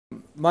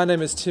My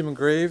name is Tim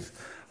Grieve.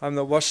 I'm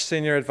the WASH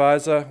Senior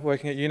Advisor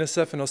working at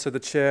UNICEF and also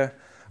the Chair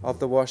of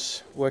the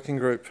WASH Working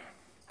Group.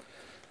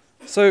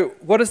 So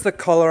what is the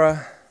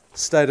cholera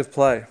state of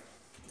play?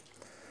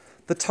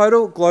 The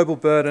total global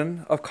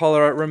burden of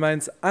cholera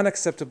remains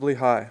unacceptably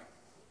high,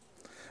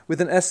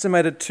 with an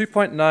estimated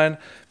 2.9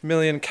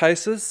 million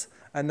cases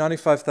and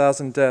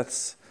 95,000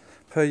 deaths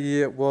per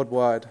year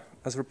worldwide,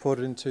 as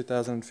reported in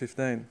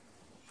 2015.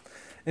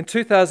 In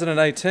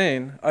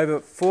 2018, over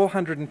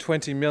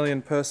 420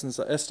 million persons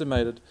are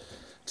estimated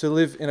to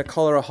live in a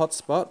cholera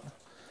hotspot,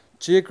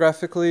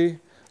 geographically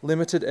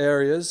limited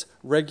areas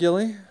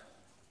regularly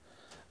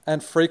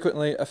and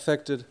frequently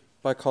affected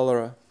by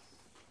cholera.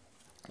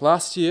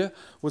 Last year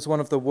was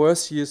one of the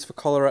worst years for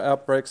cholera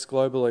outbreaks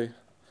globally,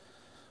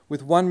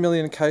 with 1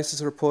 million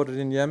cases reported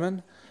in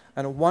Yemen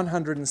and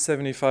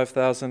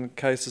 175,000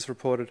 cases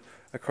reported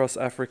across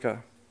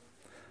Africa.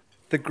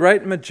 The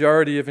great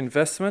majority of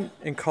investment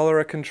in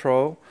cholera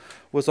control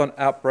was on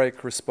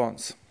outbreak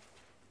response.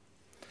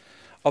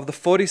 Of the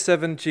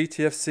 47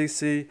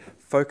 GTFCC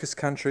focus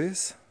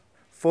countries,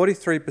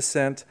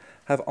 43%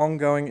 have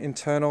ongoing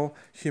internal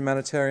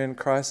humanitarian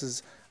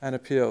crises and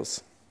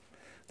appeals.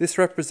 This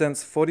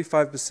represents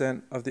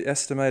 45% of the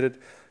estimated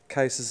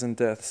cases and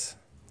deaths.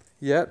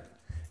 Yet,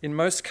 in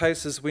most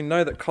cases, we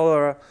know that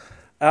cholera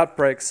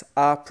outbreaks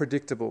are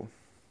predictable,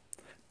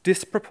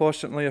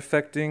 disproportionately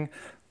affecting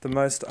the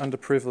most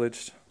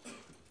underprivileged.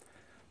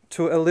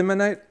 To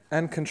eliminate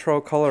and control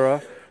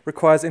cholera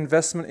requires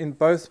investment in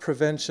both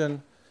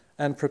prevention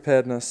and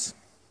preparedness.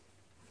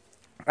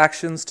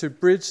 Actions to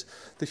bridge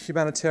the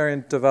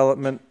humanitarian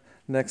development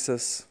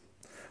nexus.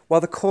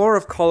 While the core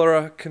of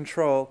cholera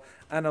control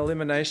and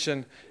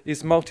elimination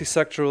is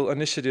multi-sectoral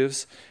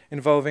initiatives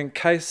involving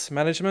case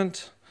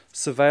management,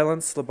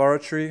 surveillance,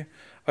 laboratory,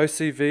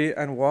 OCV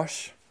and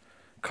WASH,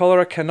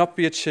 cholera cannot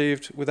be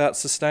achieved without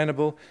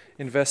sustainable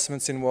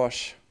investments in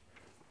WASH,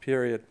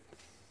 period.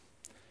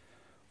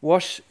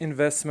 WASH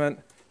investment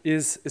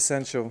is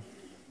essential.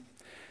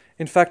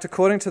 In fact,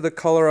 according to the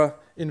cholera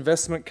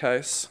investment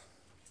case,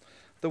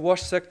 the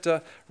WASH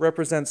sector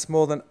represents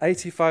more than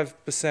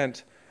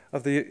 85%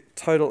 of the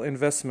total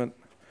investment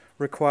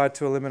required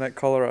to eliminate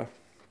cholera.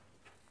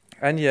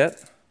 And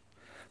yet,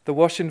 the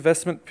WASH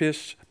investment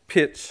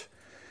pitch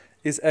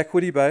is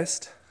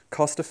equity-based,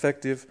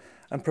 cost-effective,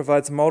 and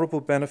provides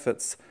multiple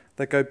benefits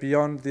that go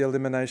beyond the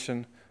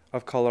elimination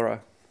of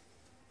cholera.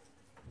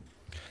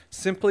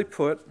 Simply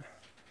put,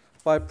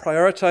 by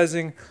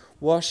prioritising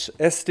WASH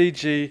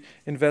SDG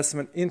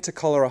investment into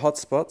cholera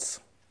hotspots,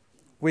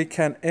 we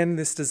can end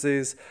this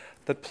disease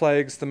that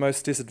plagues the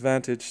most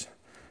disadvantaged,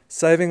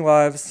 saving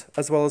lives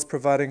as well as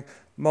providing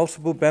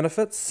multiple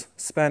benefits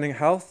spanning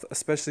health,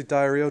 especially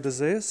diarrheal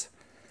disease,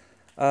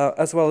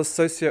 as well as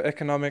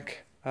socioeconomic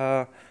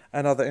and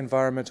other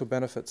environmental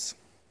benefits.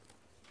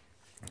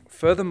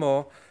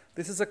 Furthermore,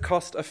 this is a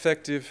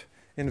cost-effective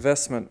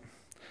investment.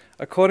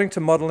 According to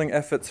modelling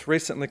efforts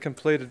recently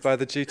completed by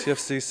the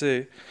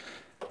GTFCC,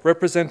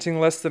 representing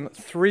less than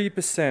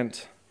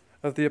 3%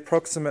 of the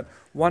approximate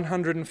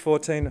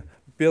 $114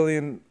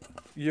 billion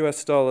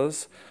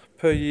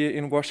per year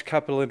in WASH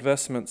capital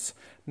investments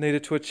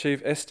needed to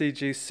achieve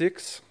SDG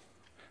 6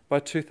 by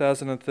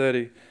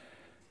 2030,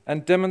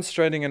 and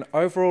demonstrating an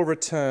overall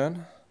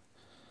return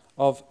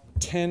of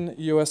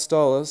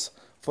 $10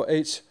 for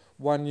each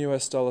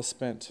 $1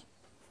 spent.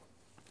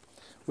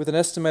 With an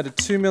estimated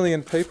 2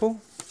 million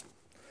people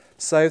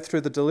saved through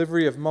the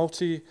delivery of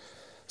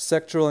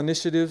multi-sectoral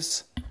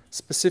initiatives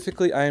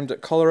specifically aimed at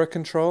cholera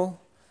control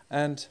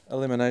and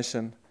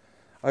elimination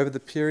over the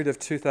period of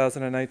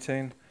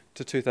 2018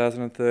 to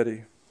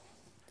 2030.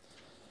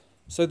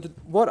 So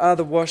what are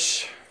the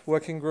WASH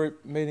Working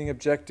Group meeting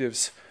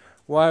objectives?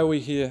 Why are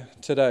we here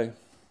today?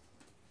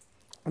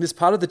 It is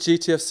part of the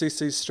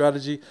GTFCC's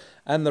strategy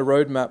and the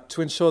roadmap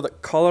to ensure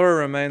that cholera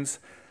remains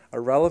a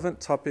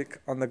relevant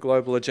topic on the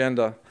global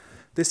agenda.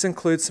 This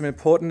includes some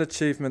important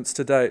achievements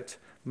to date,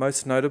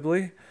 most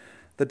notably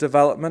the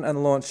development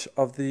and launch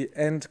of the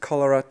End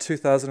Cholera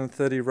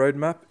 2030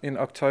 roadmap in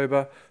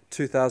October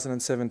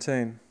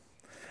 2017,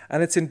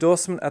 and its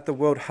endorsement at the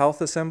World Health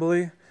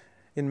Assembly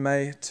in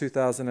May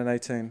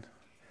 2018.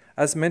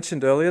 As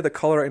mentioned earlier, the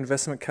cholera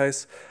investment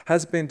case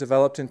has been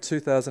developed in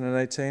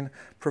 2018,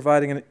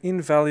 providing an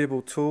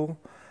invaluable tool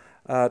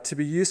to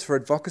be used for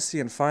advocacy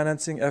and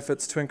financing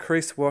efforts to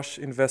increase WASH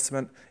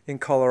investment in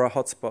cholera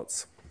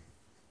hotspots.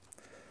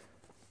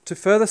 To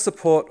further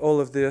support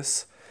all of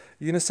this,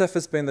 UNICEF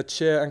has been the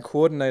chair and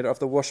coordinator of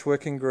the WASH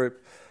Working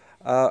Group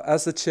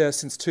as the chair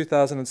since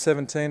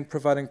 2017,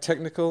 providing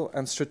technical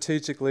and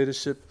strategic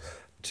leadership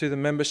to the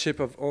membership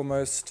of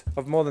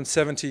more than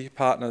 70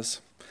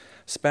 partners,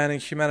 spanning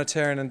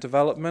humanitarian and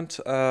development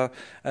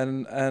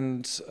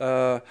and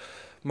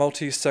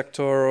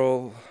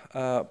multi-sectoral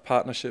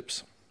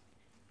partnerships.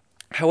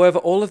 However,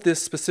 all of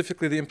this,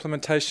 specifically the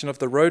implementation of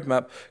the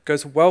roadmap,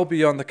 goes well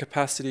beyond the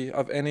capacity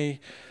of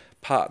any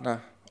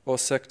partner or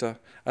sector.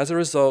 As a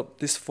result,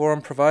 this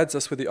forum provides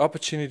us with the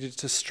opportunity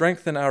to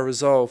strengthen our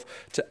resolve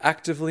to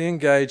actively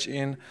engage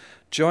in,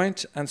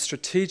 joint and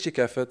strategic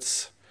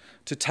efforts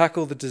to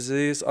tackle the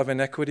disease of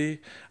inequity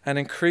and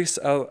increase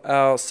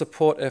our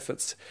support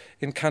efforts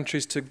in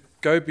countries to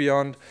go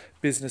beyond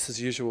business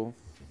as usual.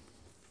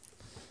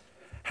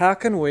 How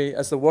can we,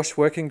 as the WASH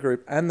Working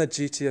Group and the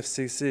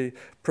GTFCC,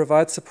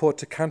 provide support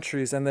to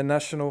countries and their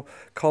national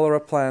cholera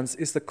plans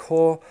is the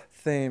core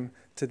theme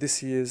to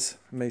this year's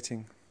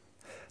meeting.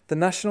 The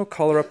national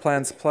cholera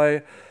plans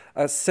play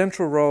a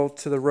central role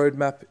to the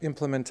roadmap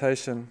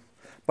implementation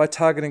by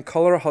targeting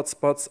cholera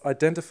hotspots,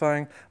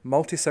 identifying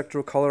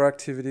multi-sectoral cholera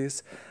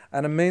activities,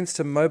 and a means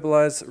to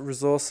mobilise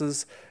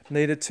resources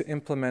needed to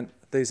implement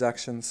these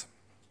actions.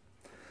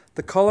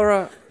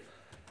 The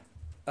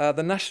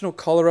national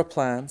cholera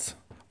plans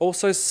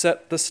also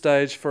set the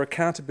stage for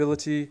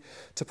accountability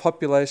to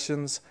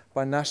populations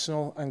by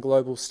national and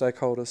global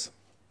stakeholders.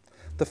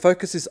 The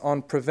focus is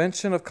on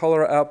prevention of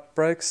cholera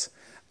outbreaks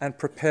and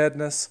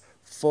preparedness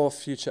for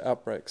future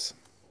outbreaks.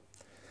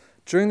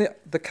 During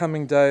the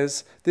coming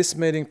days, this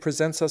meeting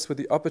presents us with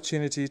the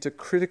opportunity to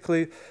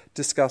critically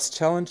discuss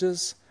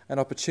challenges and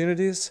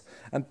opportunities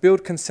and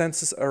build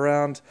consensus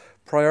around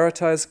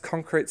prioritised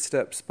concrete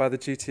steps by the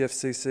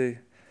GTFCC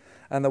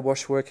and the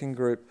WASH Working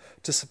Group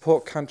to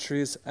support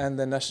countries and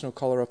their national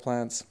cholera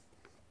plans.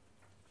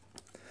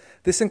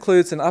 This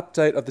includes an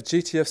update of the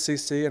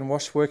GTFCC and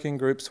WASH Working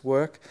Group's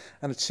work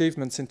and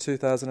achievements in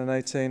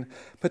 2018,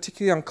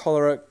 particularly on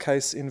cholera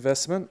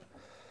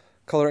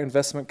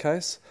investment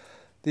case,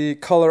 the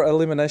cholera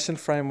elimination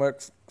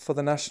framework for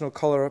the national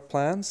cholera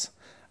plans,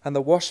 and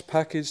the WASH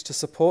package to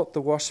support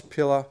the WASH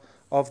pillar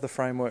of the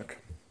framework.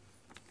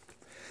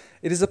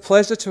 It is a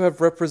pleasure to have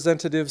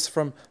representatives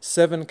from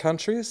 7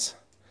 countries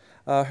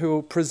who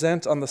will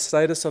present on the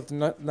status of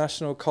the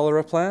national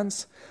cholera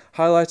plans,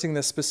 highlighting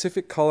their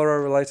specific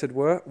cholera-related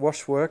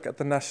WASH work at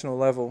the national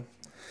level.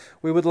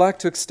 We would like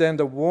to extend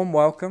a warm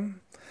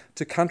welcome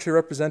to country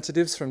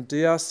representatives from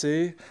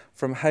DRC,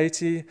 from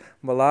Haiti,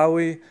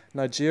 Malawi,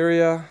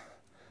 Nigeria,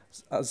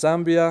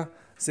 Zambia,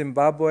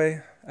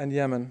 Zimbabwe, and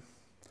Yemen.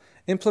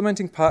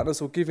 Implementing partners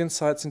will give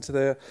insights into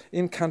their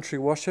in-country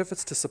WASH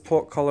efforts to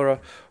support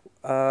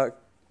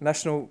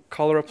national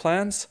cholera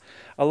plans,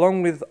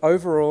 along with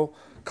overall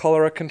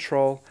cholera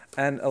control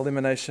and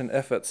elimination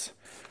efforts.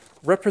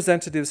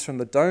 Representatives from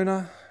the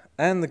donor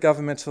and the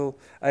governmental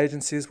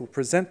agencies will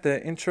present their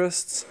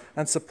interests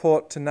and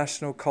support to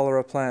national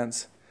cholera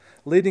plans,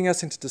 leading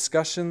us into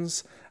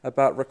discussions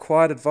about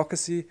required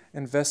advocacy,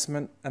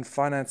 investment, and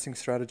financing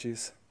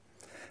strategies.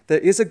 There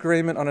is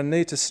agreement on a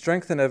need to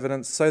strengthen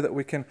evidence so that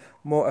we can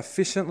more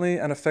efficiently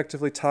and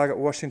effectively target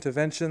WASH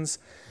interventions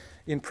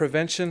in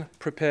prevention,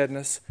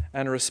 preparedness,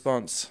 and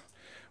response.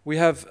 We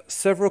have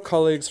several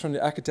colleagues from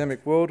the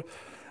academic world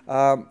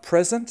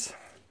present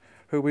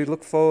who we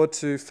look forward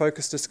to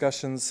focused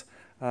discussions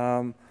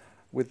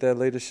with their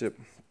leadership.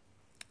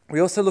 We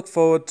also look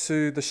forward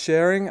to the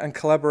sharing and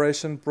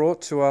collaboration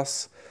brought to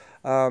us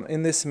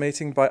in this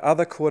meeting by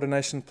other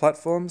coordination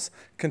platforms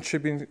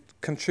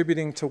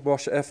contributing to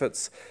WASH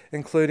efforts,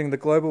 including the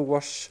Global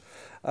WASH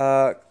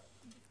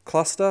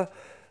Cluster,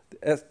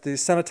 the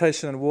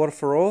Sanitation and Water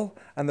for All,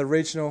 and the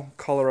regional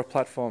cholera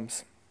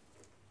platforms.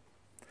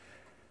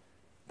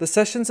 The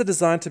sessions are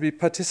designed to be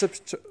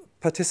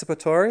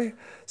participatory,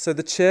 so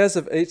the chairs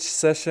of each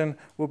session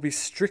will be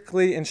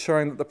strictly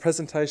ensuring that the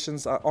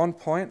presentations are on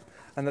point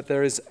and that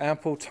there is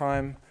ample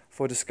time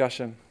for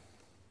discussion.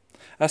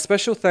 Our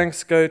special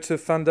thanks go to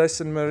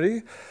Foundation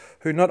Marie,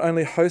 who not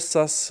only hosts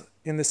us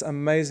in this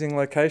amazing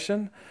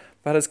location,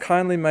 but has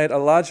kindly made a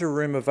larger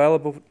room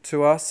available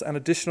to us and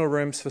additional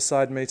rooms for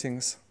side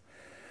meetings.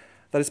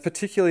 That is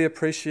particularly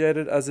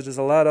appreciated as it has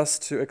allowed us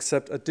to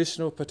accept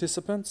additional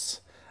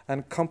participants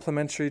and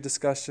complementary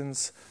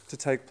discussions to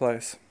take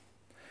place.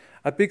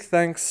 A big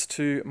thanks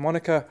to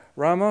Monica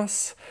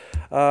Ramos,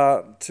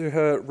 to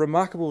her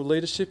remarkable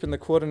leadership in the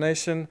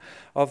coordination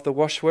of the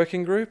WASH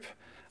Working Group,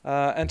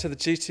 and to the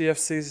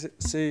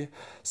GTFCC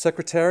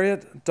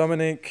Secretariat,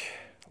 Dominique,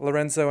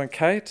 Lorenzo and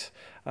Kate,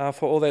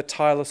 for all their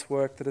tireless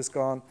work that has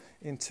gone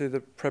into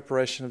the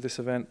preparation of this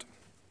event.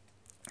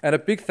 And a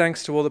big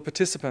thanks to all the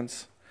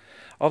participants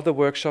of the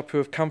workshop who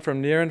have come from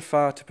near and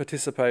far to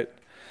participate.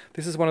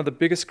 This is one of the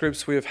biggest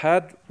groups we have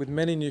had, with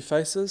many new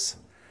faces,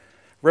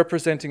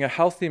 representing a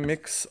healthy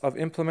mix of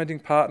implementing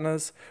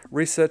partners,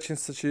 research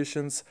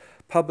institutions,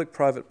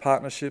 public-private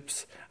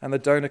partnerships, and the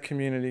donor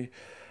community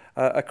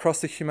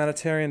across the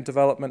humanitarian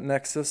development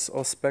nexus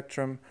or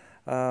spectrum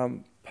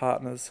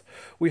partners.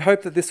 We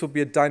hope that this will be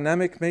a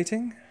dynamic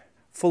meeting,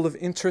 full of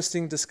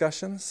interesting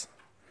discussions,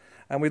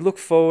 and we look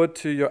forward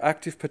to your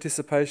active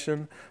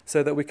participation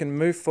so that we can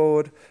move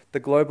forward the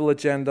global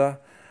agenda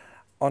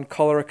on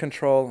cholera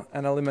control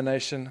and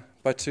elimination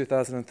by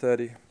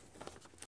 2030.